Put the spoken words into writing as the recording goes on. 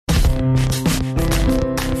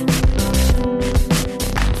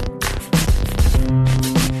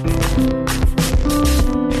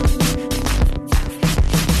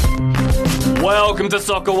Welcome to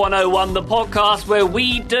Soccer 101, the podcast where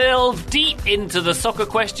we delve deep into the soccer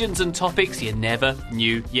questions and topics you never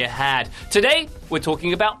knew you had. Today, we're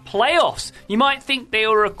talking about playoffs. You might think they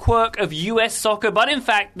were a quirk of US soccer, but in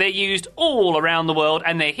fact, they're used all around the world,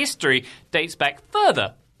 and their history dates back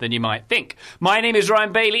further than you might think. My name is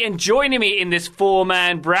Ryan Bailey, and joining me in this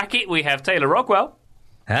four-man bracket, we have Taylor Rockwell.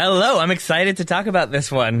 Hello, I'm excited to talk about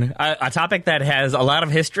this one. A topic that has a lot of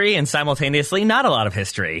history and simultaneously not a lot of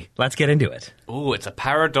history. Let's get into it. Ooh, it's a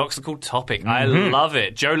paradoxical topic. I love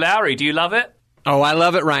it. Joe Lowry, do you love it? Oh, I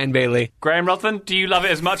love it, Ryan Bailey. Graham Ruthven, do you love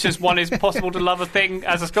it as much as one is possible to love a thing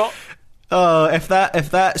as a Scot? Oh, if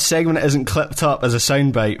that segment isn't clipped up as a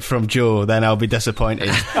soundbite from Joe, then I'll be disappointed.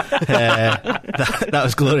 that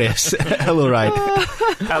was glorious. Hello, Ryan.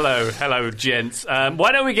 Hello, gents.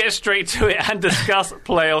 Why don't we get straight to it and discuss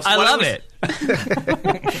playoffs? I love it.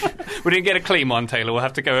 We didn't get a clean one, Taylor. We'll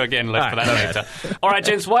have to go again for that later. All right,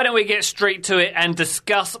 gents, why don't we get straight to it and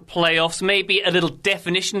discuss playoffs? Maybe a little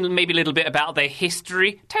definition, maybe a little bit about their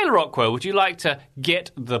history. Taylor Rockwell, would you like to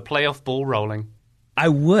get the playoff ball rolling? I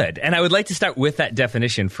would, and I would like to start with that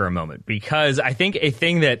definition for a moment, because I think a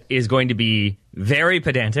thing that is going to be very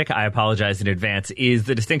pedantic, I apologize in advance, is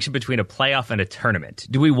the distinction between a playoff and a tournament.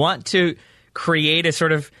 Do we want to create a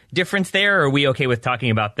sort of difference there, or are we okay with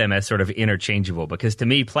talking about them as sort of interchangeable? Because to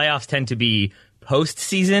me, playoffs tend to be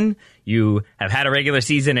post-season. You have had a regular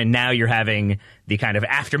season, and now you're having the kind of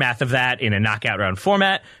aftermath of that in a knockout round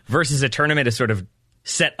format, versus a tournament is sort of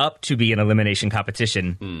set up to be an elimination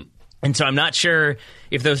competition. And so I'm not sure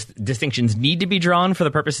if those distinctions need to be drawn for the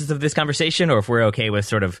purposes of this conversation, or if we're okay with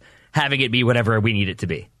sort of having it be whatever we need it to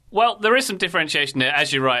be. Well, there is some differentiation there,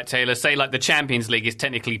 as you're right, Taylor. Say, like, the Champions League is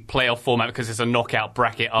technically playoff format because it's a knockout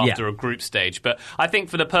bracket after a group stage. But I think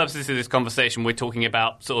for the purposes of this conversation, we're talking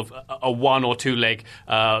about sort of a one- or two-leg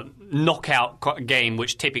knockout game,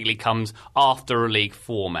 which typically comes after a league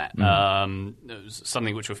format.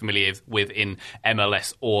 Something which we're familiar with in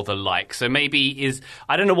MLS or the like. So maybe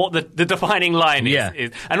I don't know what the defining line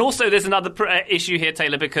is. And also, there's another issue here,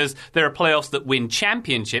 Taylor, because there are playoffs that win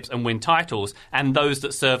championships and win titles, and those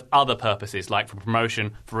that serve other purposes, like for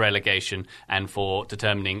promotion, for relegation, and for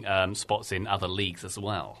determining spots in other leagues as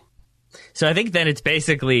well. So I think then it's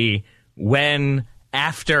basically when,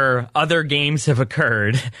 after other games have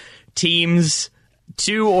occurred, teams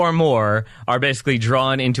 2 or more are basically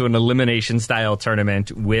drawn into an elimination-style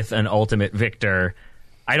tournament with an ultimate victor.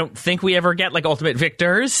 I don't think we ever get, like, ultimate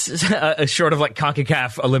victors, short of, like,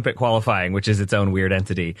 CONCACAF Olympic qualifying, which is its own weird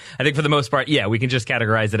entity. I think for the most part, we can just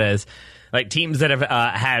categorize it as like teams that have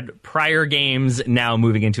had prior games now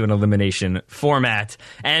moving into an elimination format.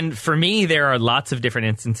 And for me, there are lots of different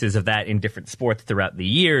instances of that in different sports throughout the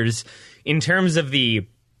years. In terms of the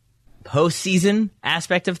postseason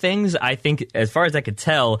aspect of things, I think, as far as I could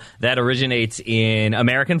tell, that originates in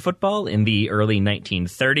American football in the early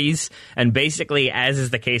 1930s. And basically, as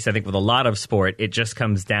is the case, I think, with a lot of sport, it just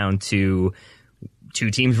comes down to two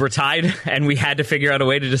teams were tied, and we had to figure out a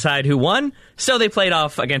way to decide who won. So they played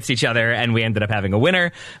off against each other, and we ended up having a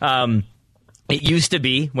winner. It used to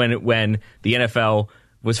be, when the NFL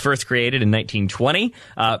was first created in 1920,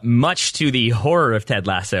 much to the horror of Ted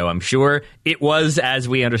Lasso, I'm sure. It was, as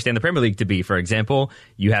we understand the Premier League to be, for example,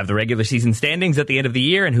 you have the regular season standings at the end of the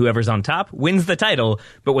year, and whoever's on top wins the title.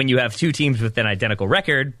 But when you have two teams with an identical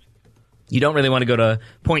record, you don't really want to go to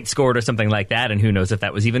points scored or something like that, and who knows if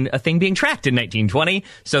that was even a thing being tracked in 1920.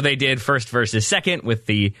 So they did first versus second with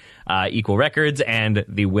the equal records, and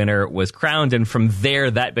the winner was crowned. And from there,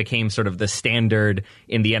 that became sort of the standard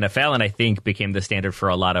in the NFL, and I think became the standard for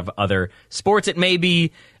a lot of other sports. It may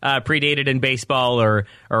be predated in baseball or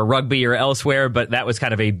rugby or elsewhere, but that was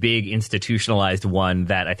kind of a big institutionalized one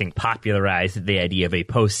that I think popularized the idea of a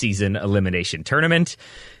postseason elimination tournament.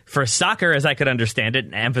 For soccer, as I could understand it,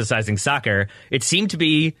 and emphasizing soccer, it seemed to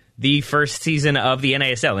be the first season of the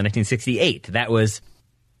NASL in 1968.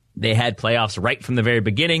 They had playoffs right from the very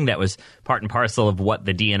beginning. That was part and parcel of what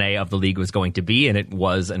the DNA of the league was going to be, and it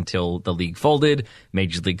was until the league folded.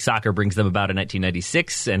 Major League Soccer brings them about in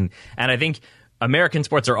 1996, and I think American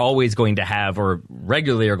sports are always going to have, or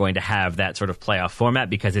regularly are going to have, that sort of playoff format,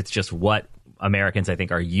 because it's just what Americans, I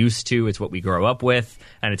think, are used to. It's what we grow up with,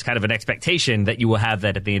 and it's kind of an expectation that you will have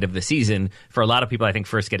that at the end of the season. For a lot of people, I think,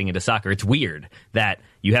 first getting into soccer, it's weird that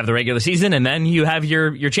you have the regular season and then you have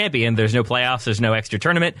your champion. There's no playoffs, there's no extra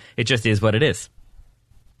tournament. It just is what it is.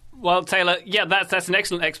 Well, Taylor, yeah, that's an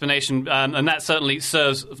excellent explanation, and that certainly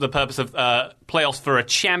serves the purpose of playoffs for a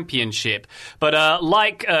championship. But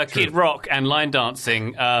like Kid Rock and line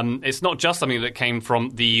dancing, it's not just something that came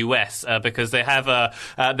from the US, because there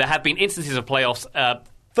have been instances of playoffs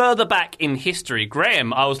further back in history.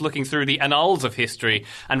 Graham, I was looking through the annals of history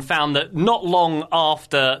and found that not long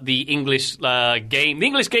after the English game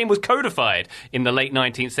was codified in the late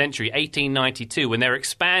 19th century, 1892, when they were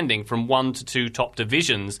expanding from 1 to 2 top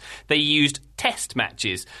divisions, they used test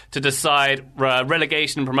matches to decide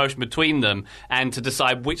relegation and promotion between them and to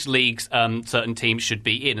decide which leagues certain teams should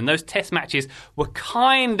be in. And those test matches were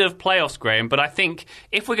kind of playoffs, Graham, but I think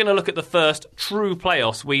if we're going to look at the first true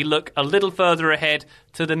playoffs, we look a little further ahead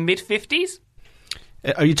to the mid-50s.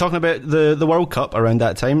 Are you talking about the World Cup around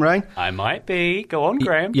that time, Ryan? I might be. Go on,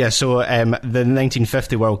 Graham. Yeah, so the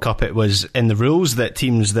 1950 World Cup, it was in the rules that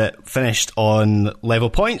teams that finished on level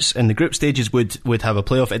points in the group stages would have a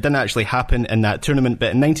playoff. It didn't actually happen in that tournament, but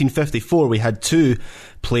in 1954 we had 2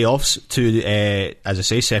 playoffs to, as I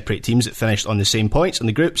say, separate teams that finished on the same points in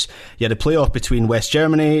the groups. You had a playoff between West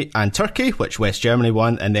Germany and Turkey, which West Germany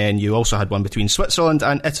won, and then you also had one between Switzerland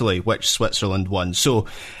and Italy, which Switzerland won. So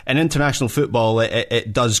in international football,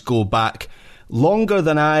 it does go back longer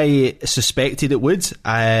than I suspected it would.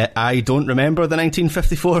 I don't remember the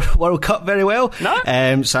 1954 World Cup very well.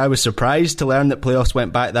 No? So I was surprised to learn that playoffs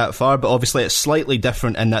went back that far, but obviously it's slightly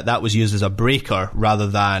different in that was used as a breaker rather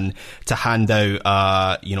than to hand out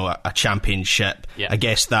a championship. Yeah. I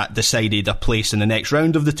guess that decided a place in the next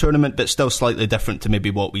round of the tournament, but still slightly different to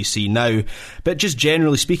maybe what we see now. But just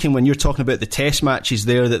generally speaking, when you're talking about the test matches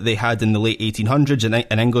there that they had in the late 1800s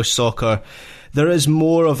in English soccer, there is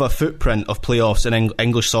more of a footprint of playoffs in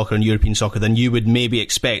English soccer and European soccer than you would maybe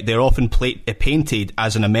expect. They're often painted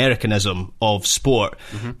as an Americanism of sport.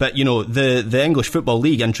 Mm-hmm. But, the English Football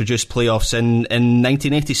League introduced playoffs in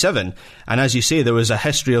 1987. And as you say, there was a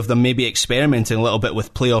history of them maybe experimenting a little bit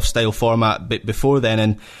with playoff-style format before then.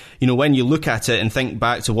 And, when you look at it and think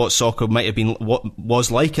back to what soccer might have been, what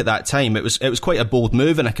was like at that time, it was quite a bold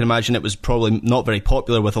move, and I can imagine it was probably not very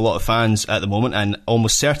popular with a lot of fans at the moment, and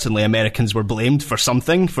almost certainly Americans were blamed for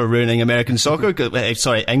something for ruining American soccer.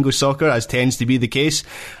 English soccer, as tends to be the case.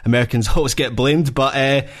 Americans always get blamed, but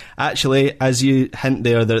actually, as you hint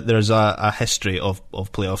there's a history of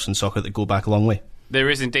playoffs in soccer that go back a long way. There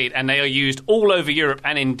is indeed, and they are used all over Europe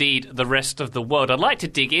and indeed the rest of the world. I'd like to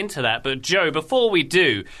dig into that, but Joe, before we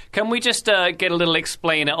do, can we just get a little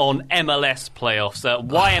explainer on MLS playoffs,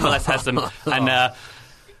 why MLS has them, and a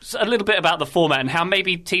little bit about the format and how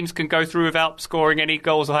maybe teams can go through without scoring any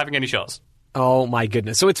goals or having any shots? Oh, my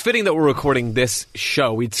goodness. So it's fitting that we're recording this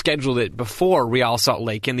show. We'd scheduled it before Real Salt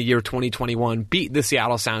Lake in the year 2021 beat the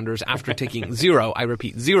Seattle Sounders after taking zero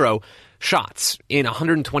shots in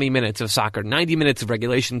 120 minutes of soccer, 90 minutes of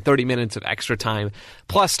regulation, 30 minutes of extra time,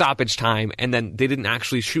 plus stoppage time, and then they didn't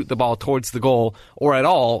actually shoot the ball towards the goal or at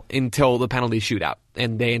all until the penalty shootout.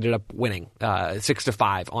 And they ended up winning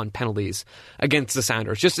 6-5 on penalties against the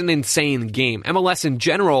Sounders. Just an insane game. MLS in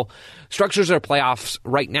general structures their playoffs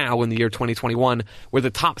right now in the year 2021 where the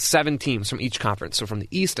top 7 teams from each conference, so from the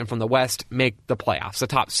East and from the West, make the playoffs. The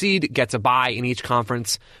top seed gets a bye in each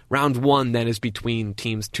conference. Round 1 then is between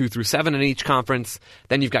teams 2 through 7 in each conference.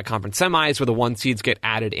 Then you've got conference semis where the 1 seeds get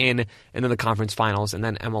added in, and then the conference finals, and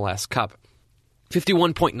then MLS Cup.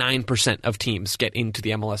 51.9% of teams get into the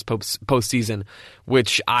MLS postseason,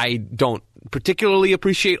 which I don't particularly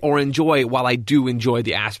appreciate or enjoy, while I do enjoy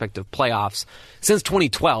the aspect of playoffs. Since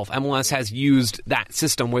 2012, MLS has used that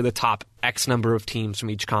system where the top X number of teams from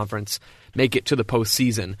each conference make it to the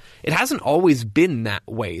postseason. It hasn't always been that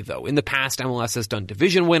way, though. In the past, MLS has done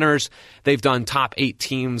division winners. They've done top 8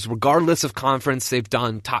 teams regardless of conference. They've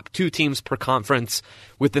done top 2 teams per conference,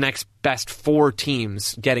 with the next best 4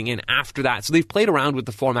 teams getting in after that. So they've played around with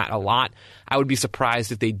the format a lot. I would be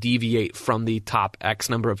surprised if they deviate from the top X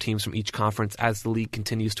number of teams from each conference as the league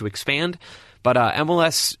continues to expand. But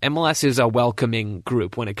MLS is a welcoming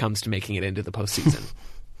group when it comes to making it into the postseason.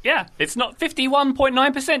 Yeah, it's not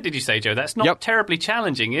 51.9%, did you say, Joe? That's not terribly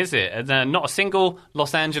challenging, is it? Not a single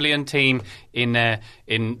Los Angelian team in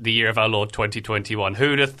the year of our Lord 2021.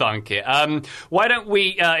 Who'd have thunk it? Why don't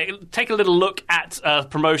we take a little look at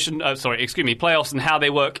playoffs and how they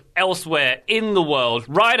work elsewhere in the world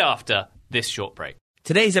right after this short break.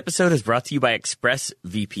 Today's episode is brought to you by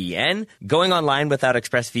ExpressVPN. Going online without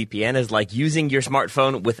ExpressVPN is like using your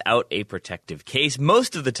smartphone without a protective case.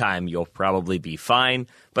 Most of the time, you'll probably be fine,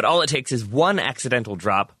 but all it takes is one accidental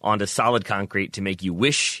drop onto solid concrete to make you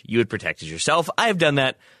wish you had protected yourself. I have done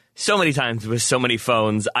that so many times with so many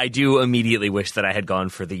phones, I do immediately wish that I had gone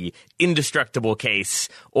for the indestructible case,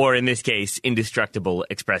 or in this case, indestructible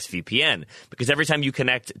ExpressVPN. Because every time you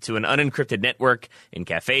connect to an unencrypted network in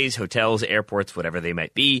cafes, hotels, airports, whatever they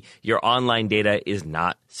might be, your online data is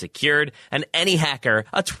not secured. And any hacker,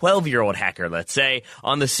 a 12-year-old hacker, let's say,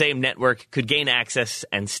 on the same network could gain access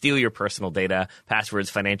and steal your personal data, passwords,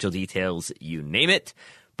 financial details, you name it.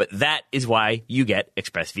 But that is why you get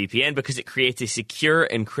ExpressVPN, because it creates a secure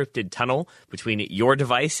encrypted tunnel between your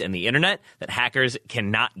device and the internet that hackers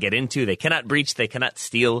cannot get into. They cannot breach. They cannot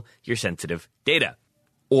steal your sensitive data.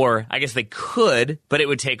 Or I guess they could, but it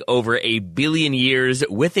would take over 1 billion years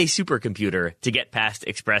with a supercomputer to get past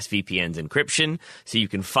ExpressVPN's encryption. So you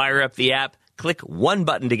can fire up the app, click one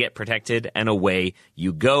button to get protected, and away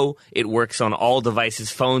you go. It works on all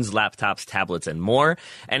devices, phones, laptops, tablets, and more.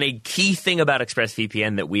 And a key thing about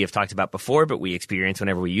ExpressVPN that we have talked about before, but we experience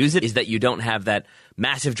whenever we use it, is that you don't have that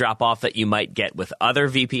massive drop-off that you might get with other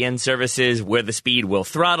VPN services where the speed will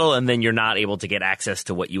throttle and then you're not able to get access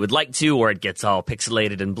to what you would like to, or it gets all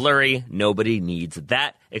pixelated and blurry. Nobody needs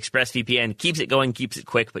that. ExpressVPN keeps it going, keeps it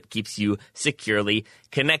quick, but keeps you securely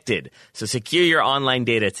connected. So secure your online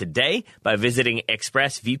data today by visiting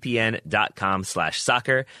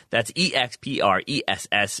expressvpn.com/soccer. That's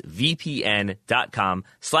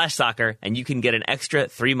expressvpn.com/soccer, and you can get an extra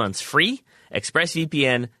 3 months free.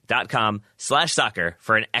 expressvpn.com/soccer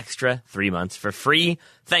for an extra 3 months for free.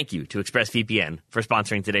 Thank you to ExpressVPN for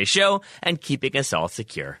sponsoring today's show and keeping us all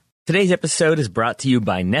secure. Today's episode is brought to you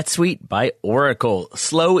by NetSuite by Oracle.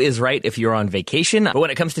 Slow is right if you're on vacation, but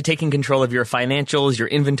when it comes to taking control of your financials, your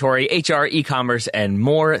inventory, HR, e-commerce, and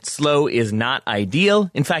more, slow is not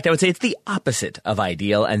ideal. In fact, I would say it's the opposite of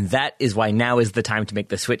ideal, and that is why now is the time to make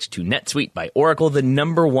the switch to NetSuite by Oracle, the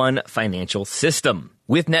 #1 financial system.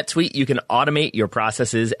 With NetSuite, you can automate your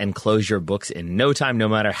processes and close your books in no time, no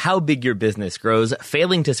matter how big your business grows.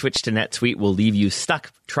 Failing to switch to NetSuite will leave you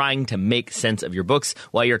stuck trying to make sense of your books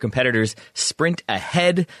while your competitors sprint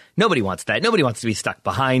ahead. Nobody wants that. Nobody wants to be stuck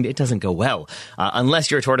behind. It doesn't go well.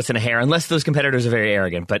 Unless you're a tortoise and a hare, unless those competitors are very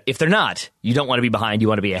arrogant. But if they're not, you don't want to be behind, you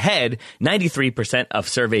want to be ahead. 93% of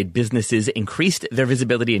surveyed businesses increased their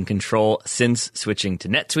visibility and control since switching to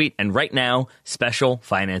NetSuite. And right now, special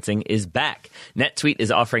financing is back. NetSuite is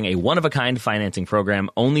offering a one-of-a-kind financing program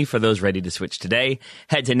only for those ready to switch today.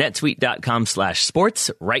 Head to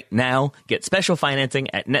netsuite.com/sports right now. Get special financing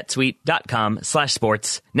at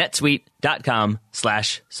netsuite.com/sports.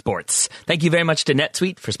 netsuite.com/sports. Thank you very much to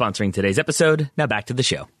NetSuite for sponsoring today's episode. Now back to the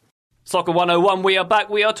show. Soccer 101, we are back.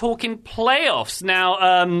 We are talking playoffs.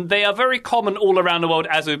 Now, they are very common all around the world,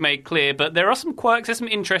 as we've made clear, but there are some quirks, there's some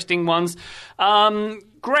interesting ones.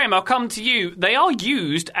 Graham, I'll come to you. They are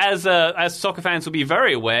used, as soccer fans will be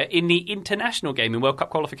very aware, in the international game in World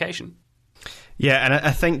Cup qualification. Yeah, and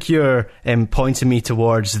I think you're pointing me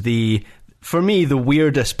towards for me, the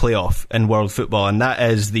weirdest playoff in world football, and that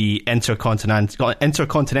is the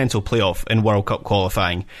intercontinental playoff in World Cup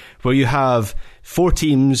qualifying, where you have 4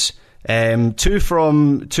 teams, two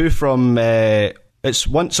from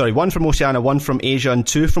one from Oceania, one from Asia, and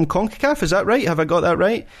 2 from CONCACAF. Is that right? Have I got that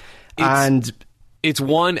right? It's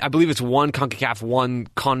one, I believe it's one CONCACAF, one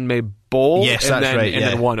CONMEBOL, yes, that's right, and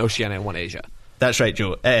then one Oceania and one Asia. That's right,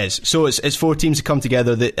 Joe. It is. So it's 4 teams that come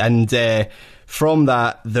together, and from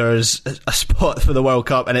that, there's a spot for the World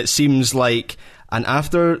Cup, and it seems like an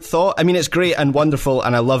afterthought. I mean, it's great and wonderful,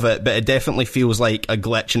 and I love it, but it definitely feels like a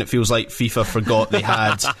glitch, and it feels like FIFA forgot they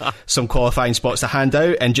had some qualifying spots to hand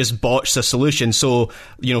out and just botched the solution. So,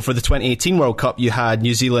 for the 2018 World Cup, you had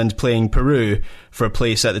New Zealand playing Peru for a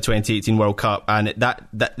place at the 2018 World Cup, and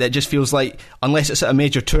that just feels like, unless it's at a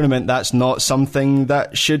major tournament, that's not something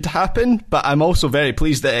that should happen. But I'm also very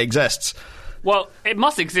pleased that it exists. Well, it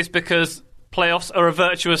must exist because playoffs are a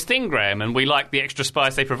virtuous thing, Graham, and we like the extra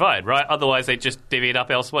spice they provide, right? Otherwise, they just divvy it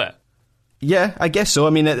up elsewhere. Yeah, I guess so. I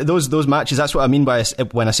mean, those matches, that's what I mean by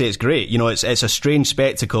when I say it's great. It's a strange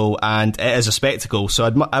spectacle, and it is a spectacle.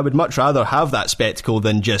 So I would much rather have that spectacle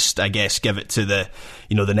than just, I guess, give it to the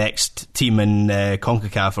next team in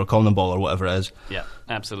CONCACAF or CONMEBOL or whatever it is. Yeah,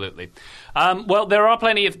 absolutely. Well, there are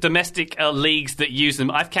plenty of domestic leagues that use them.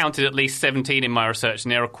 I've counted at least 17 in my research,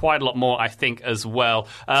 and there are quite a lot more, I think, as well.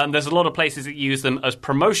 There's a lot of places that use them as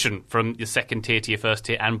promotion from your second tier to your first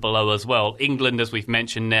tier and below as well. England, as we've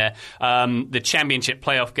mentioned there, the championship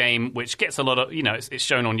playoff game, which gets a lot of, it's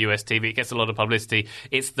shown on US TV, it gets a lot of publicity.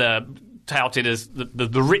 It's the touted as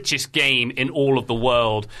the richest game in all of the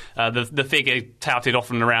world. The figure touted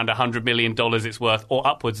often around $100 million it's worth, or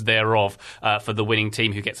upwards thereof, for the winning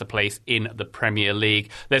team who gets a place in the Premier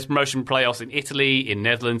League. There's promotion playoffs in Italy, in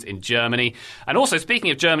Netherlands, in Germany. And also,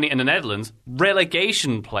 speaking of Germany and the Netherlands,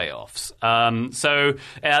 relegation playoffs. So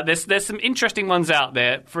there's some interesting ones out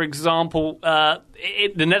there. For example,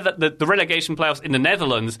 the relegation playoffs in the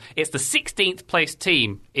Netherlands, it's the 16th place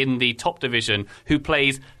team in the top division who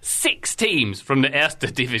plays 6 teams from the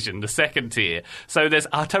Eerste Division, the second tier. So there's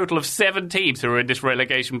a total of 7 teams who are in this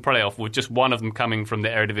relegation playoff, with just one of them coming from the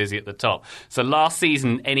Eredivisie at the top. So last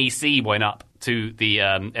season, NEC went up to the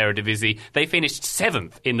Eredivisie. They finished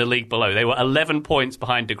 7th in the league below. They were 11 points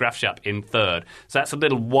behind De Graafschap in 3rd. So that's a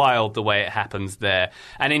little wild the way it happens there.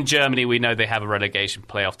 And in Germany, we know they have a relegation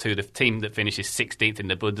playoff too. The team that finishes 16th in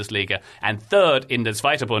the Bundesliga and 3rd in the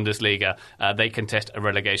Zweite Bundesliga, they contest a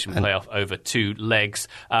relegation playoff over 2 legs.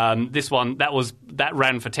 This one, that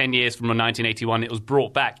ran for 10 years from 1981. It was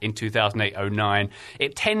brought back in 2008-09.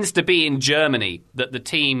 It tends to be in Germany that the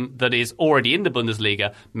team that is already in the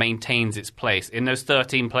Bundesliga maintains its place. In those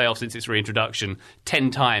 13 playoffs since its reintroduction,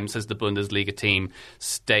 10 times has the Bundesliga team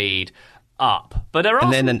stayed up. But there are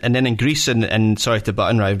and then in Greece and sorry to butt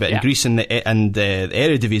in, Ryan, but in Greece and the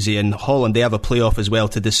Eredivisie in Holland, they have a playoff as well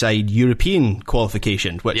to decide European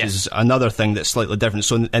qualification, which is another thing that's slightly different.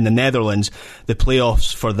 So in the Netherlands, the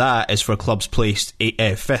playoffs for that is for clubs placed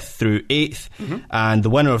 5th through 8th, and the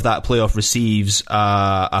winner of that playoff receives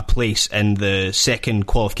a place in the second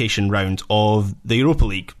qualification round of the Europa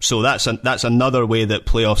League. So that's another way that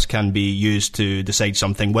playoffs can be used to decide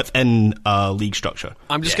something within a league structure.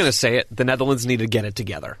 I'm just going to say it. The Netherlands need to get it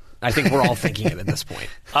together. I think we're all thinking it at this point.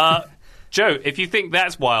 Joe, if you think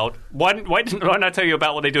that's wild, why don't I tell you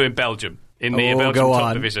about what they do in Belgium? In the Belgian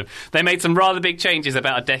top division. They made some rather big changes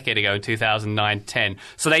about a decade ago in 2009-10.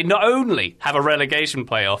 So they not only have a relegation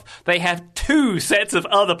playoff, they have 2 sets of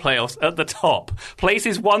other playoffs at the top.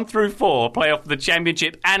 Places 1 through 4 play off for the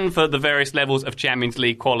Championship and for the various levels of Champions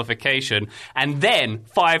League qualification. And then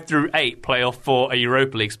 5 through 8 play off for a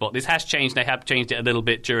Europa League spot. This has changed. They have changed it a little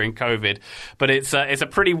bit during COVID. But it's a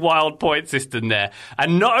pretty wild point system there.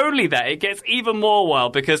 And not only that, it gets even more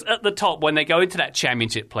wild because at the top, when they go into that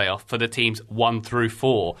Championship playoff for the teams 1 through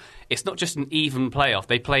 4, it's not just an even playoff.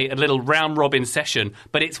 They play a little round-robin session,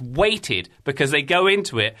 but it's weighted because they go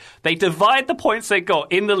into it. They divide the points they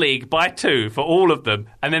got in the league by 2 for all of them,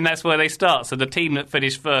 and then that's where they start. So the team that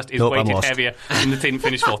finished first is weighted heavier than the team that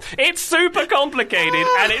finished fourth. It's super complicated,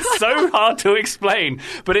 and it's so hard to explain,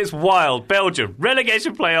 but it's wild. Belgium,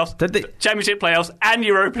 relegation playoffs, Championship playoffs, and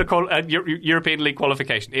European League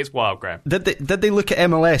qualification. It's wild, Graham. Did they look at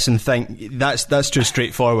MLS and think, that's too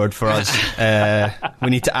straightforward for us? We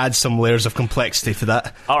need to add some layers of complexity to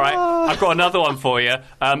that. All right, I've got another one for you.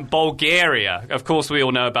 Bulgaria. Of course, we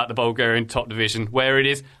all know about the Bulgarian top division, where it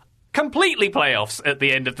is completely playoffs at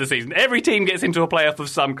the end of the season. Every team gets into a playoff of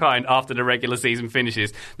some kind after the regular season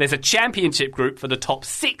finishes. There's a championship group for the top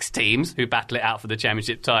 6 teams who battle it out for the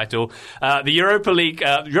championship title. The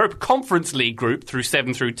Europa Conference League group through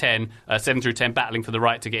 7 through 10 battling for the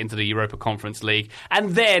right to get into the Europa Conference League.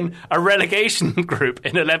 And then a relegation group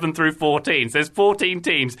in 11 through 14. So there's 14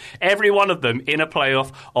 teams, every one of them in a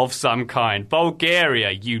playoff of some kind.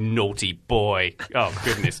 Bulgaria, you naughty boy. Oh,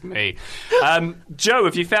 goodness me. Joe,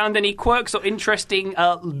 have you found any quirks or interesting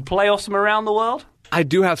playoffs from around the world? I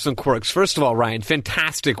do have some quirks. First of all, Ryan,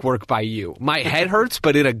 fantastic work by you. My head hurts,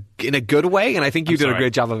 but in a good way, and I think you did a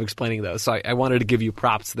great job of explaining those. So I wanted to give you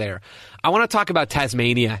props there. I want to talk about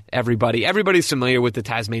Tasmania, everybody. Everybody's familiar with the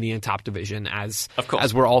Tasmanian top division, as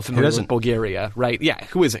we're all familiar with Bulgaria, right? Yeah,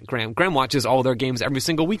 who isn't? Graham watches all their games every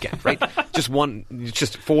single weekend, right?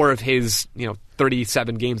 just 4 of his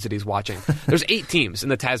 37 games that he's watching. There's 8 teams in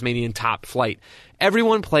the Tasmanian top flight.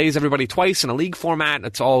 Everyone plays everybody twice in a league format.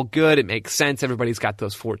 It's all good. It makes sense. Everybody's got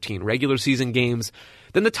those 14 regular season games.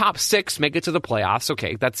 Then the top 6 make it to the playoffs.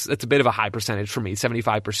 Okay, that's a bit of a high percentage for me.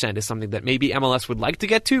 75% is something that maybe MLS would like to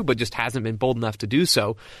get to, but just hasn't been bold enough to do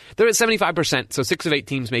so. They're at 75%, so 6 of 8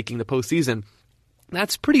 teams making the postseason.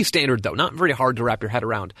 That's pretty standard, though. Not very hard to wrap your head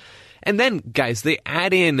around. And then, guys, they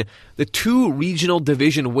add in the 2 regional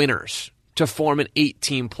division winners to form an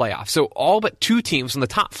 8-team playoff. So all but 2 teams from the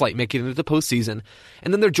top flight make it into the postseason,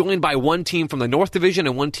 and then they're joined by 1 team from the North Division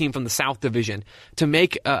and 1 team from the South Division to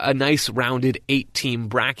make a nice rounded 8-team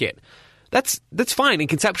bracket. That's fine, and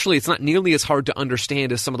conceptually it's not nearly as hard to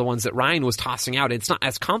understand as some of the ones that Ryan was tossing out. It's not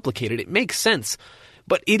as complicated. It makes sense.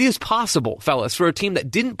 But it is possible, fellas, for a team that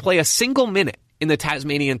didn't play a single minute in the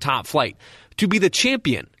Tasmanian top flight to be the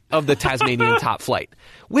champion of the Tasmanian top flight,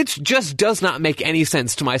 which just does not make any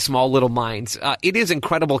sense to my small little mind. It is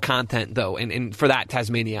incredible content, though, and for that,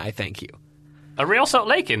 Tasmania, I thank you. A real Salt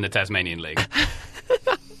Lake in the Tasmanian League.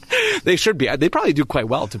 They should be. They probably do quite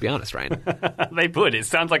well, to be honest, Ryan. They would. It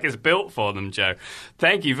sounds like it's built for them, Joe.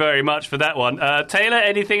 Thank you very much for that one. Taylor,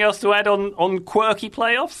 anything else to add on quirky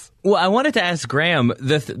playoffs? Well, I wanted to ask Graham,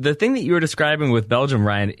 the thing that you were describing with Belgium,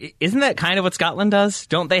 Ryan, isn't that kind of what Scotland does?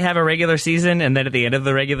 Don't they have a regular season, and then at the end of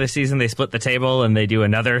the regular season they split the table and they do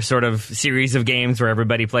another sort of series of games where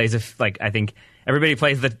everybody plays, I think everybody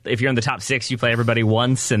plays, if you're in the top 6, you play everybody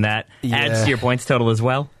once, and that adds to your points total as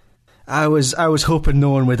well? I was hoping no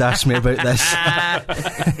one would ask me about this.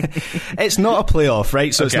 It's not a playoff,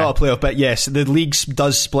 right? So It's not a playoff, but yes, the league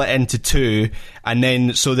does split into 2, and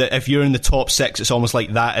then so that if you're in the top 6, it's almost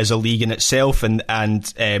like that as a league in itself, and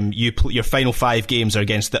your final 5 games are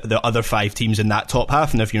against the other 5 teams in that top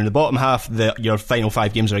half, and if you're in the bottom half, your final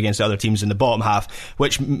 5 games are against the other teams in the bottom half,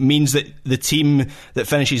 which means that the team that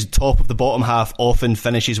finishes top of the bottom half often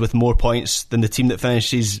finishes with more points than the team that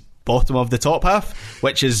finishes bottom of the top half,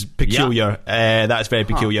 which is peculiar. That's very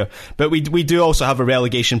peculiar. But we do also have a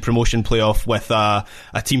relegation promotion playoff with a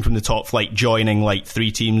team from the top flight joining like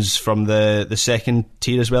 3 teams from the second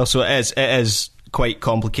tier as well. So it is quite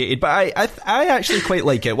complicated, but I actually quite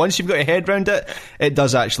like it. Once you've got your head around it, it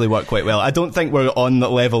does actually work quite well. I don't think we're on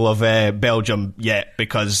the level of Belgium yet,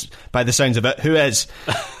 because by the sounds of it, who is?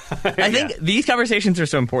 I think these conversations are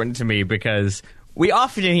so important to me because we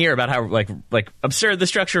often hear about how like absurd the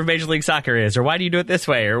structure of Major League Soccer is, or why do you do it this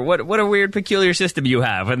way, or what a weird peculiar system you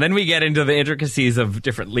have, and then we get into the intricacies of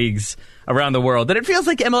different leagues around the world. And it feels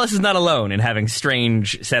like MLS is not alone in having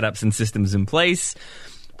strange setups and systems in place.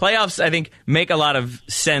 Playoffs, I think, make a lot of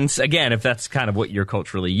sense, again, if that's kind of what you're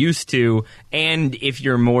culturally used to, and if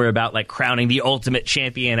you're more about like crowning the ultimate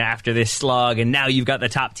champion after this slog, and now you've got the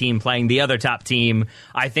top team playing the other top team.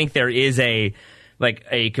 I think there is a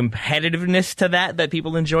competitiveness to that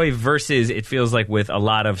people enjoy, versus it feels like with a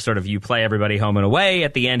lot of sort of you play everybody home and away,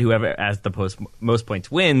 at the end whoever has the most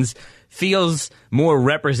points wins, feels more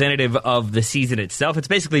representative of the season itself. It's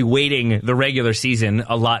basically weighting the regular season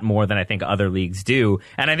a lot more than I think other leagues do.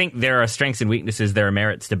 And I think there are strengths and weaknesses, there are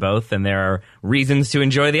merits to both, and there are reasons to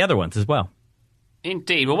enjoy the other ones as well.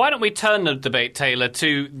 Indeed. Well, why don't we turn the debate, Taylor,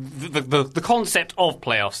 to the concept of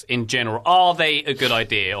playoffs in general? Are they a good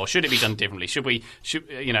idea, or should it be done differently? Should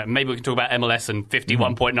maybe we can talk about MLS and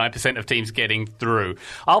 51.9% of teams getting through.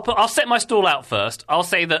 I'll set my stall out first. I'll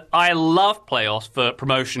say that I love playoffs for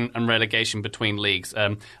promotion and relegation between leagues.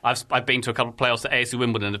 I've been to a couple of playoffs that AFC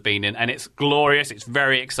Wimbledon have been in, and it's glorious. It's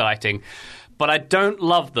very exciting. But I don't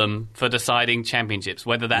love them for deciding championships,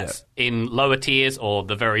 whether that's in lower tiers or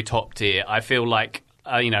the very top tier. I feel like,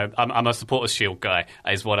 I'm a Supporters' Shield guy,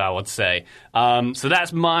 is what I would say. So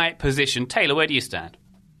that's my position. Taylor, where do you stand?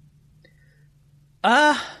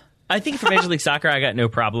 I think for Major League Soccer, I got no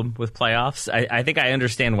problem with playoffs. I think I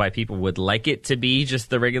understand why people would like it to be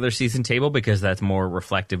just the regular season table, because that's more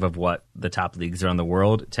reflective of what the top leagues around the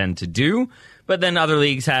world tend to do. But then other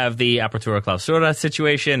leagues have the Apertura Clausura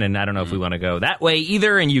situation, and I don't know if we want to go that way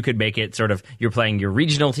either. And you could make it sort of you're playing your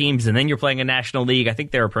regional teams and then you're playing a national league. I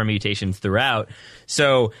think there are permutations throughout.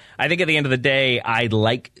 So I think at the end of the day, I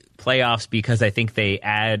like playoffs because I think they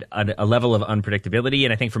add a level of unpredictability.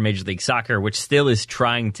 And I think for Major League Soccer, which still is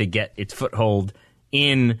trying to get its foothold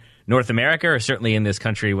in North America, or certainly in this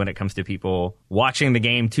country when it comes to people watching the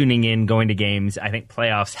game, tuning in, going to games, I think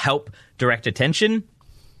playoffs help direct attention.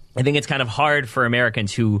 I think it's kind of hard for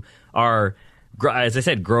Americans who are, as I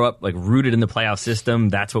said, grow up like rooted in the playoff system.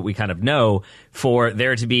 That's what we kind of know, for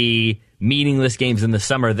there to be meaningless games in the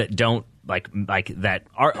summer that don't that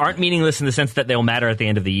aren't meaningless in the sense that they'll matter at the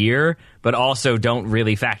end of the year, but also don't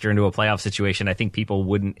really factor into a playoff situation. I think people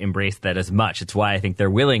wouldn't embrace that as much. It's why I think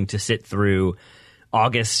they're willing to sit through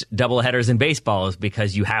August doubleheaders in baseball, is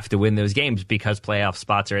because you have to win those games, because playoff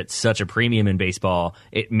spots are at such a premium in baseball.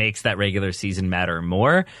 It makes that regular season matter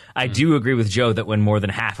more. I do agree with Joe that when more than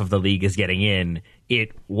half of the league is getting in,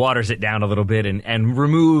 it waters it down a little bit and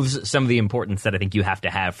removes some of the importance that I think you have to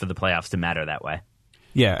have for the playoffs to matter that way.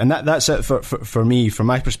 Yeah, and that's it for me, from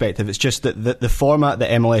my perspective. It's just that the format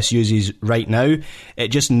that MLS uses right now, it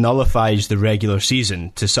just nullifies the regular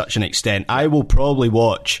season to such an extent. I will probably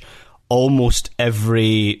watch almost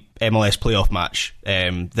every MLS playoff match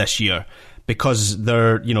this year, because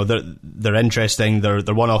they're interesting, they're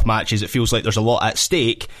one-off matches. It feels like there's a lot at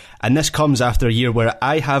stake, and this comes after a year where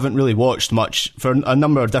I haven't really watched much for a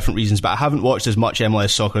number of different reasons, but I haven't watched as much MLS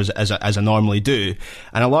soccer as I normally do,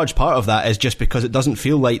 and a large part of that is just because it doesn't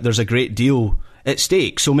feel like there's a great deal at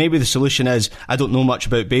stake. So maybe the solution is, I don't know much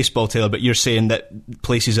about baseball, Taylor, but you're saying that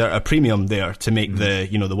places are a premium there to make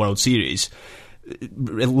the World Series.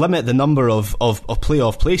 Limit the number of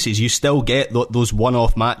playoff places. You still get those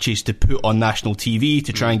one-off matches to put on national TV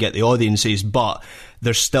to try and get the audiences, but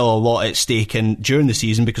there's still a lot at stake during the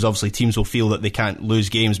season, because obviously teams will feel that they can't lose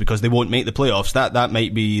games because they won't make the playoffs. That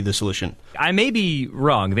might be the solution. I may be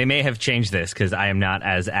wrong. They may have changed this, because I am not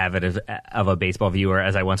as avid of a baseball viewer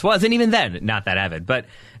as I once was, and even then, not that avid. But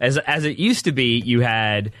as it used to be, you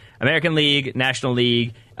had American League, National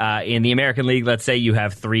League. In the American League, let's say you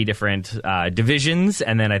have 3 different divisions,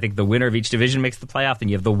 and then I think the winner of each division makes the playoff, and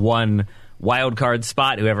you have the one wild card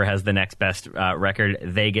spot. Whoever has the next best record,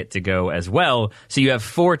 they get to go as well. So you have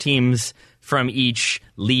 4 teams from each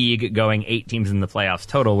league going, 8 teams in the playoffs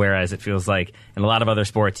total, whereas it feels like in a lot of other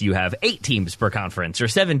sports you have 8 teams per conference or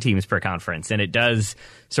 7 teams per conference, and it does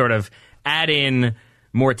sort of add in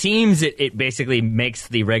more teams. It basically makes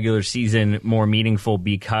the regular season more meaningful,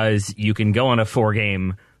 because you can go on a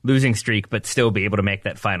 4-game losing streak but still be able to make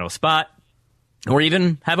that final spot, or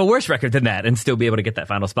even have a worse record than that and still be able to get that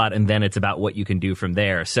final spot, and then it's about what you can do from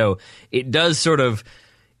there. So it does sort of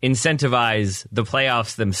incentivize the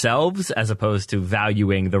playoffs themselves, as opposed to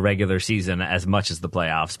valuing the regular season as much as the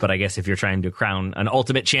playoffs. But I guess if you're trying to crown an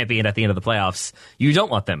ultimate champion at the end of the playoffs, you don't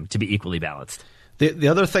want them to be equally balanced. The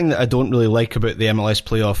other thing that I don't really like about the MLS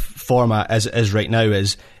playoff format as it is right now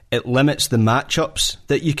is it limits the matchups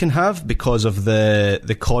that you can have, because of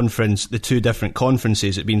the conference, the 2 different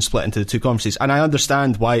conferences, it being split into the 2 conferences. And I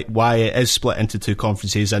understand why it is split into 2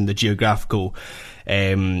 conferences and the geographical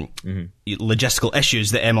logistical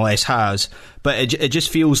issues that MLS has. But it just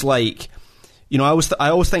feels like, I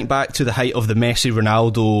always think back to the height of the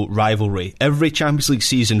Messi-Ronaldo rivalry. Every Champions League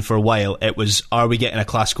season for a while, it was, are we getting a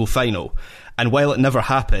Classical final? And while it never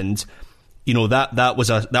happened, that was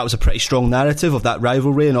a pretty strong narrative of that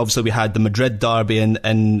rivalry. And obviously we had the Madrid derby in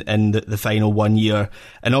the final one year,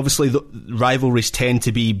 and obviously the rivalries tend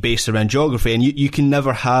to be based around geography, and you can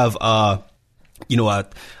never have a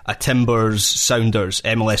Timbers Sounders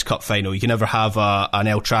MLS Cup final. You can never have an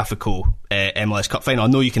El Tráfico MLS Cup final. I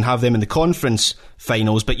know you can have them in the conference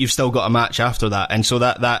finals, but you've still got a match after that, and so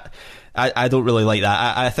that I don't really like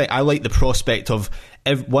that. I think I like the prospect of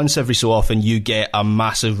once every so often you get a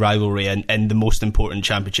massive rivalry in the most important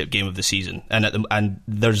championship game of the season, and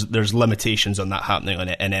there's limitations on that happening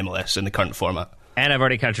in MLS in the current format. And I've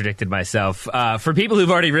already contradicted myself. For people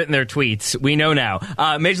who've already written their tweets, we know now.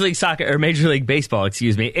 Major League Baseball,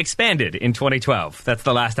 expanded in 2012. That's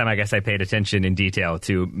the last time I guess I paid attention in detail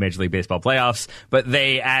to Major League Baseball playoffs. But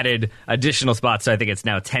they added additional spots, so I think it's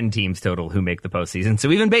now 10 teams total who make the postseason.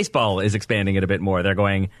 So even baseball is expanding it a bit more. They're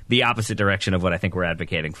going the opposite direction of what I think we're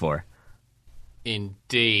advocating for.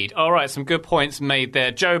 Indeed. All right, some good points made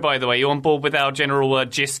there. Joe, by the way, you on board with our general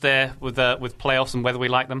gist there with playoffs and whether we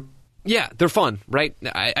like them? Yeah, they're fun, right?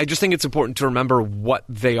 I just think it's important to remember what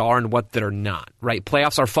they are and what they're not, right?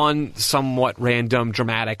 Playoffs are fun, somewhat random,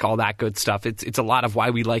 dramatic, all that good stuff. It's a lot of why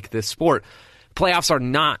we like this sport. Playoffs are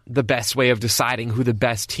not the best way of deciding who the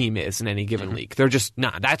best team is in any given league. They're just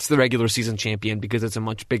not. That's the regular season champion, because it's a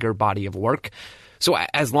much bigger body of work. So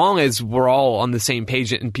as long as we're all on the same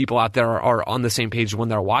page and people out there are on the same page when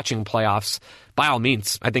they're watching playoffs, by all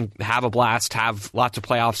means, I think have a blast, have lots of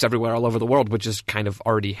playoffs everywhere all over the world, which is kind of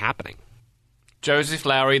already happening. Joseph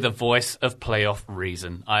Lowry, the voice of playoff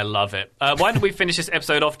reason. I love it. Why don't we finish this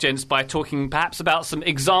episode off, gents, by talking perhaps about some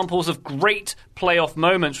examples of great playoff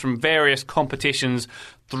moments from various competitions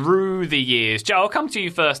through the years. Joe, I'll come to you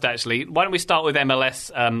first, actually. Why don't we start with MLS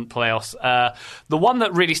playoffs? The one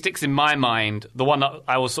that really sticks in my mind, the one that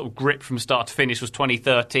I was sort of gripped from start to finish, was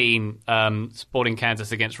 2013 Sporting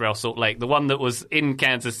Kansas against Real Salt Lake. The one that was in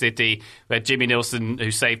Kansas City, where Jimmy Nielsen, who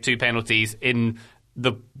saved 2 penalties in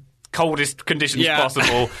the coldest conditions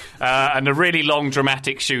possible, and a really long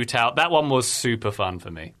dramatic shootout. That one was super fun for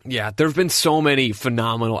me. Yeah, there have been so many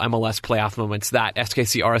phenomenal MLS playoff moments. That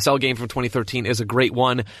SKC RSL game from 2013 is a great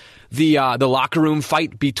one. The locker room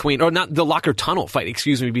fight between, or not the locker tunnel fight,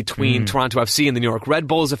 between Toronto FC and the New York Red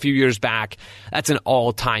Bulls a few years back. That's an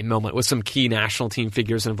all-time moment with some key national team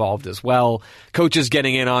figures involved as well. Coaches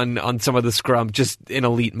getting in on some of the scrum, just an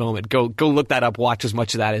elite moment. Go look that up. Watch as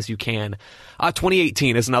much of that as you can.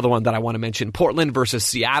 2018 is another one that I want to mention. Portland versus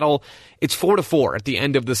Seattle. It's 4-4 at the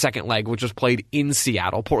end of the second leg, which was played in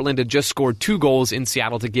Seattle. Portland had just scored 2 goals in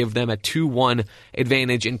Seattle to give them a 2-1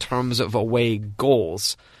 advantage in terms of away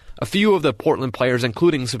goals. a few of the Portland players,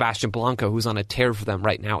 including Sebastian Blanco, who's on a tear for them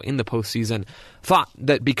right now in the postseason, thought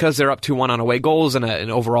that because they're up 2-1 on away goals and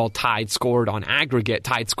an overall tied score on aggregate,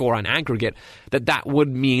 that would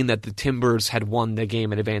mean that the Timbers had won the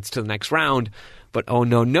game and advanced to the next round. But oh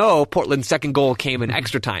no, Portland's second goal came in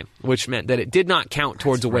extra time, which meant that it did not count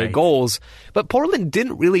towards away goals. But Portland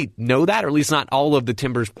didn't really know that, or at least not all of the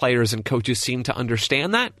Timbers players and coaches seemed to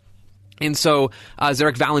understand that. And so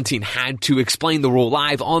Zarek Valentin had to explain the rule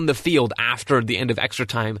live on the field after the end of extra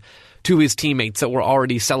time to his teammates that were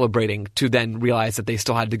already celebrating, to then realize that they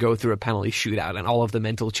still had to go through a penalty shootout and all of the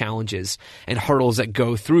mental challenges and hurdles that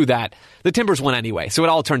go through that. The Timbers won anyway, so it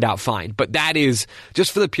all turned out fine. But that is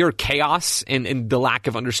just for the pure chaos and the lack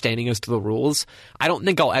of understanding as to the rules. I don't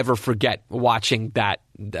think I'll ever forget watching that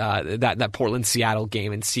Portland-Seattle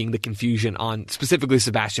game and seeing the confusion on specifically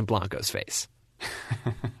Sebastian Blanco's face.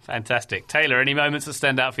 Fantastic. Taylor, any moments that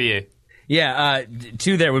stand out for you? Yeah,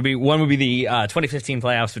 two there would be. One would be the 2015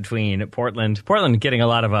 playoffs between Portland getting a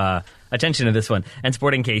lot of attention to this one, and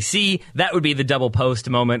Sporting KC. That would be the double post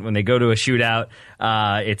moment when they go to a shootout.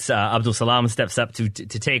 It's Abdul Salam steps up to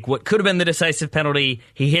take what could have been the decisive penalty.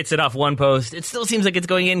 He hits it off one post. It still seems like it's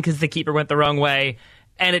going in because the keeper went the wrong way.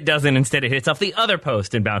 And it doesn't. Instead, it hits off the other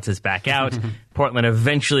post and bounces back out. Portland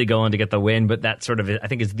eventually go on to get the win, but that sort of, I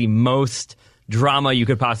think, is the most drama you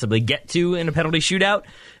could possibly get to in a penalty shootout.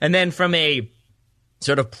 And then from a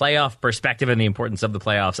sort of playoff perspective and the importance of the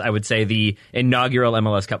playoffs, I would say the inaugural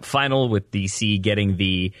MLS Cup final with DC getting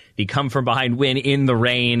the come from behind win in the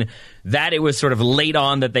rain. That it was sort of late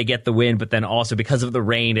on that they get the win, but then also because of the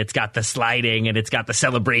rain, it's got the sliding and it's got the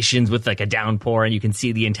celebrations with like a downpour, and you can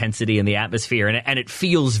see the intensity in the atmosphere, and it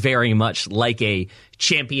feels very much like a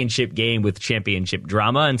championship game with championship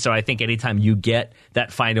drama. And so I think anytime you get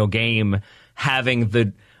that final game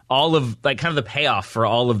having all of like kind of the payoff for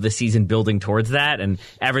all of the season building towards that and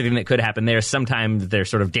everything that could happen there. Sometimes they're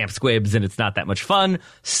sort of damp squibs and it's not that much fun.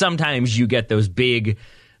 Sometimes you get those big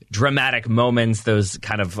dramatic moments, those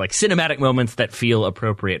kind of like cinematic moments that feel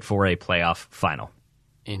appropriate for a playoff final.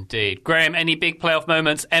 Indeed. Graham, any big playoff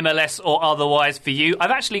moments, MLS or otherwise, for you?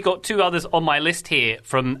 I've actually got two others on my list here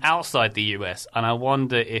from outside the US, and I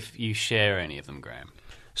wonder if you share any of them, Graham.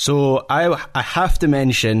 So I have to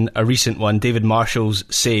mention a recent one, David Marshall's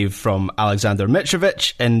save from Alexander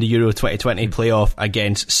Mitrovic in the Euro 2020 playoff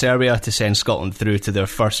against Serbia to send Scotland through to their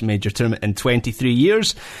first major tournament in 23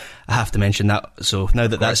 years. I have to mention that, so now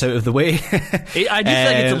that that's out of the way. I just think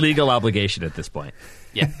it's a legal obligation at this point.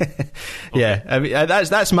 Yeah. Yeah, I mean,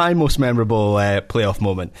 that's my most memorable playoff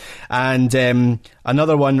moment. And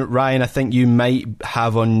another one, Ryan, I think you might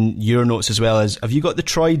have on your notes as well, as have you got the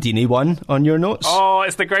Troy Deeney one on your notes? Oh,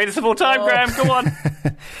 it's the greatest of all time, Graham. Go on.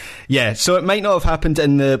 Yeah, so it might not have happened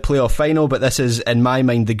in the playoff final, but this is, in my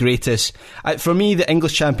mind, the greatest. For me, the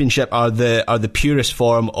English Championship are the purest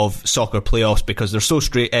form of soccer playoffs because they're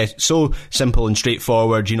so simple and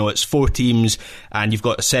straightforward. You know, it's 4 teams and you've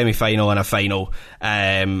got a semi-final and a final.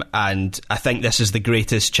 And I think this is the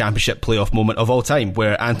greatest championship playoff moment of all time,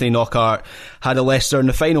 where Anthony Knockaert had a Leicester in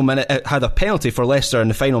the final minute, had a penalty for Leicester in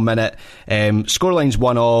the final minute. Scoreline's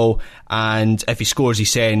 1-1, and if he scores, he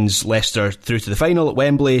sends Leicester through to the final at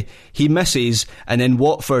Wembley. He misses, and then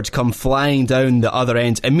Watford come flying down the other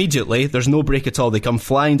end immediately. There's no break at all. They come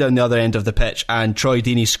flying down the other end of the pitch, and Troy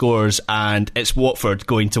Deeney scores, and it's Watford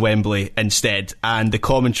going to Wembley instead. And the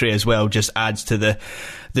commentary as well just adds to the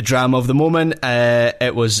drama of the moment.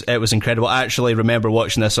 It was incredible. I actually remember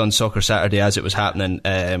watching this on Soccer Saturday as it was happening.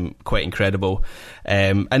 Quite incredible.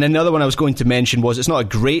 And then the other one I was going to mention was, it's not a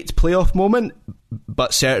great playoff moment,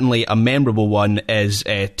 but certainly a memorable one, is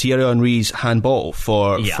Thierry Henry's handball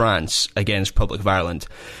for France against Republic of Ireland,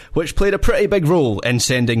 which played a pretty big role in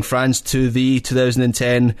sending France to the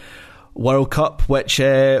 2010 World Cup, which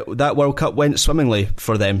that World Cup went swimmingly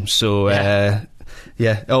for them. So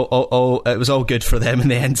it was all good for them in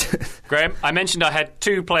the end. Graham, I mentioned I had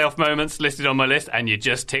 2 playoff moments listed on my list, and you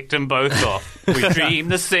just ticked them both off. We dream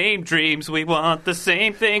the same dreams, we want the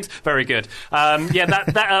same things. Very good.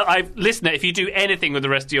 Listener, if you do anything with the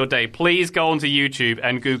rest of your day, please go onto YouTube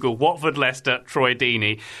and Google Watford Leicester Troy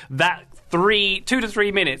Deeney. That 2 to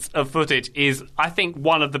 3 minutes of footage is, I think,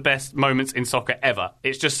 one of the best moments in soccer ever.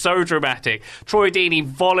 It's just so dramatic. Troy Deeney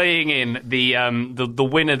volleying in the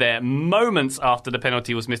winner there moments after the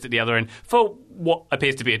penalty was missed at the other end for what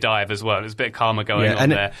appears to be a dive as well. There's a bit of karma going on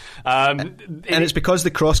there. And it's because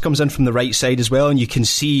the cross comes in from the right side as well, and you can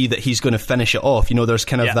see that he's going to finish it off. There's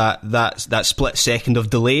kind of that split second of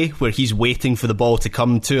delay where he's waiting for the ball to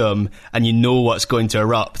come to him, and you know what's going to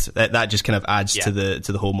erupt. That just kind of adds to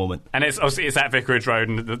the whole moment. And it's at Vicarage Road,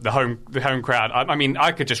 and the home crowd. I mean,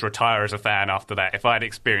 I could just retire as a fan after that if I'd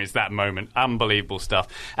experienced that moment. Unbelievable stuff.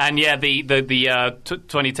 And the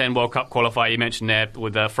 2010 World Cup qualifier you mentioned there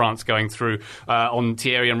with France going through on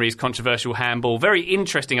Thierry Henry's controversial handball. Very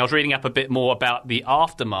interesting. I was reading up a bit more about the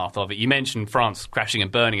aftermath of it. You mentioned France crashing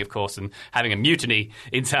and burning, of course, and having a mutiny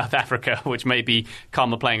in South Africa, which may be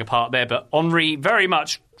karma playing a part there. But Henry very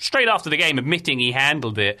much straight after the game admitting he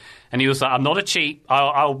handled it, and he was like, I'm not a cheat,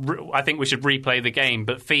 I think we should replay the game.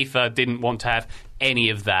 But FIFA didn't want to have any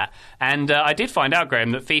of that. And I did find out,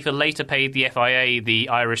 Graham, that FIFA later paid the FIA, the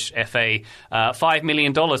Irish FA, $5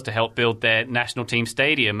 million to help build their national team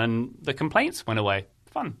stadium, and the complaints went away.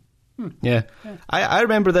 Fun. Yeah. I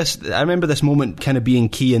remember this. I remember this moment kind of being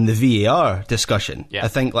key in the VAR discussion. I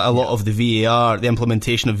think a lot of the VAR, the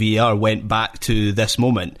implementation of VAR, went back to this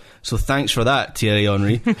moment. So thanks for that, Thierry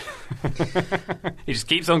Henry. He just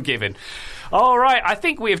keeps on giving. All right, I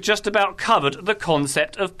think we have just about covered the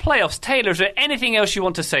concept of playoffs. Taylor, is there anything else you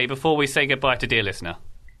want to say before we say goodbye to dear listener?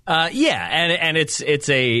 And it's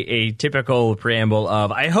a typical preamble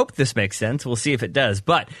of, I hope this makes sense. We'll see if it does.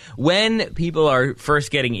 But when people are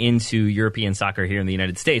first getting into European soccer here in the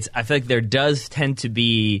United States, I feel like there does tend to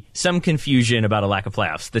be some confusion about a lack of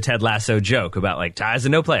playoffs. The Ted Lasso joke about like ties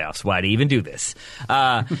and no playoffs. Why do you even do this?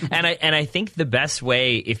 And I think the best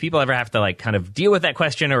way, if people ever have to like kind of deal with that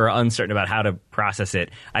question or are uncertain about how to process it,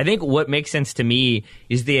 I think what makes sense to me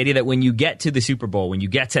is the idea that when you get to the Super Bowl, when you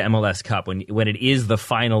get to MLS Cup, when it is the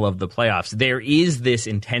final of the playoffs, there is this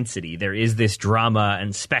intensity, there is this drama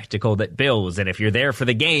and spectacle that builds, and if you're there for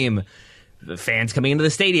the game, the fans coming into the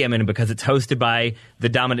stadium, and because it's hosted by the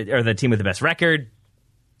dominant or the team with the best record,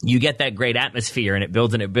 you get that great atmosphere, and it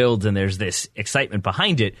builds, and there's this excitement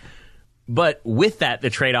behind it. But with that, the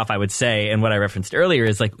trade-off, I would say, and what I referenced earlier,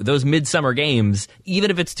 is like those midsummer games, even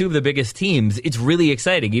if it's two of the biggest teams, it's really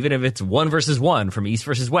exciting, even if it's 1 versus 1 from East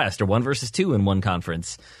versus West, or 1 versus 2 in one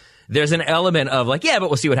conference. There's an element of like, yeah, but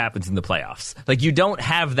we'll see what happens in the playoffs. Like, you don't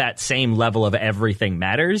have that same level of everything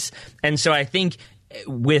matters. And so I think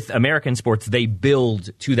with American sports, they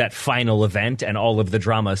build to that final event and all of the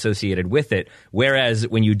drama associated with it. Whereas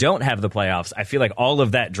when you don't have the playoffs, I feel like all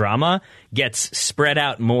of that drama gets spread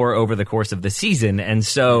out more over the course of the season. And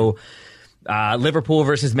so Liverpool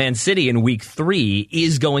versus Man City in week 3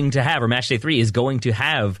 is going to have, or match day 3 is going to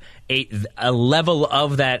have a level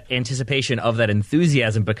of that anticipation, of that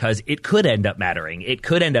enthusiasm, because it could end up mattering. It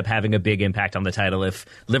could end up having a big impact on the title if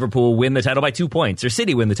Liverpool win the title by 2 points or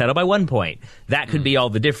City win the title by 1 point. That could be all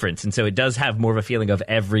the difference. And so it does have more of a feeling of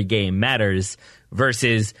every game matters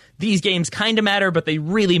versus these games kind of matter, but they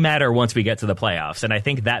really matter once we get to the playoffs. And I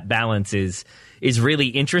think that balance is really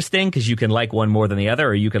interesting because you can like one more than the other,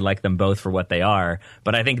 or you can like them both for what they are.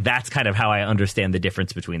 But I think that's kind of how I understand the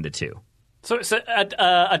difference between the two. So it's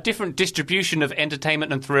a different distribution of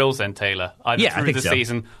entertainment and thrills then, Taylor, either through the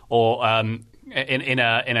season or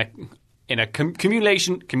in a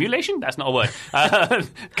cumulation? That's not a word.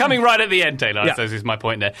 Coming right at the end, Taylor, I suppose is my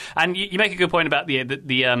point there. And you make a good point about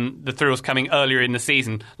the thrills coming earlier in the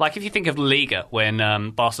season. Like if you think of Liga, when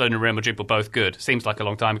Barcelona and Real Madrid were both good. Seems like a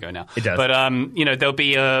long time ago now. It does. But, there'll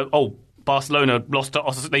be Barcelona lost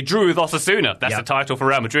to they drew with Osasuna. That's the title for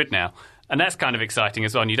Real Madrid now. And that's kind of exciting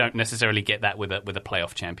as well. And you don't necessarily get that with a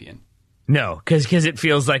playoff champion. No, because it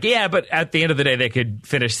feels like, but at the end of the day, they could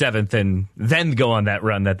finish 7th and then go on that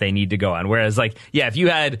run that they need to go on. Whereas, if you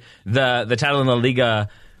had the title in the Liga,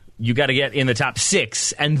 you got to get in the top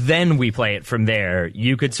 6, and then we play it from there.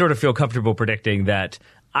 You could sort of feel comfortable predicting that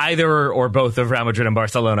either or both of Real Madrid and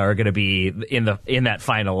Barcelona are going to be in that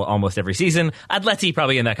final almost every season. Atleti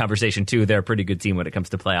probably in that conversation, too. They're a pretty good team when it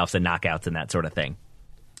comes to playoffs and knockouts and that sort of thing.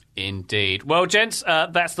 Indeed. Well, gents,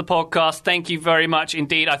 that's the podcast. Thank you very much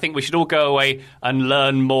indeed. I think we should all go away and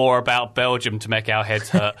learn more about Belgium to make our heads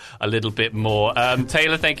hurt a little bit more.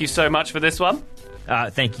 Taylor, thank you so much for this one.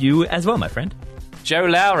 Thank you as well, my friend. Joe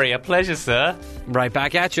Lowry, a pleasure, sir. Right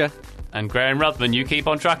back at you. And Graham Ruthven, you keep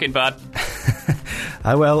on trucking, bud.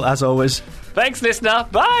 I will, as always. Thanks, listener.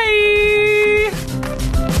 Bye!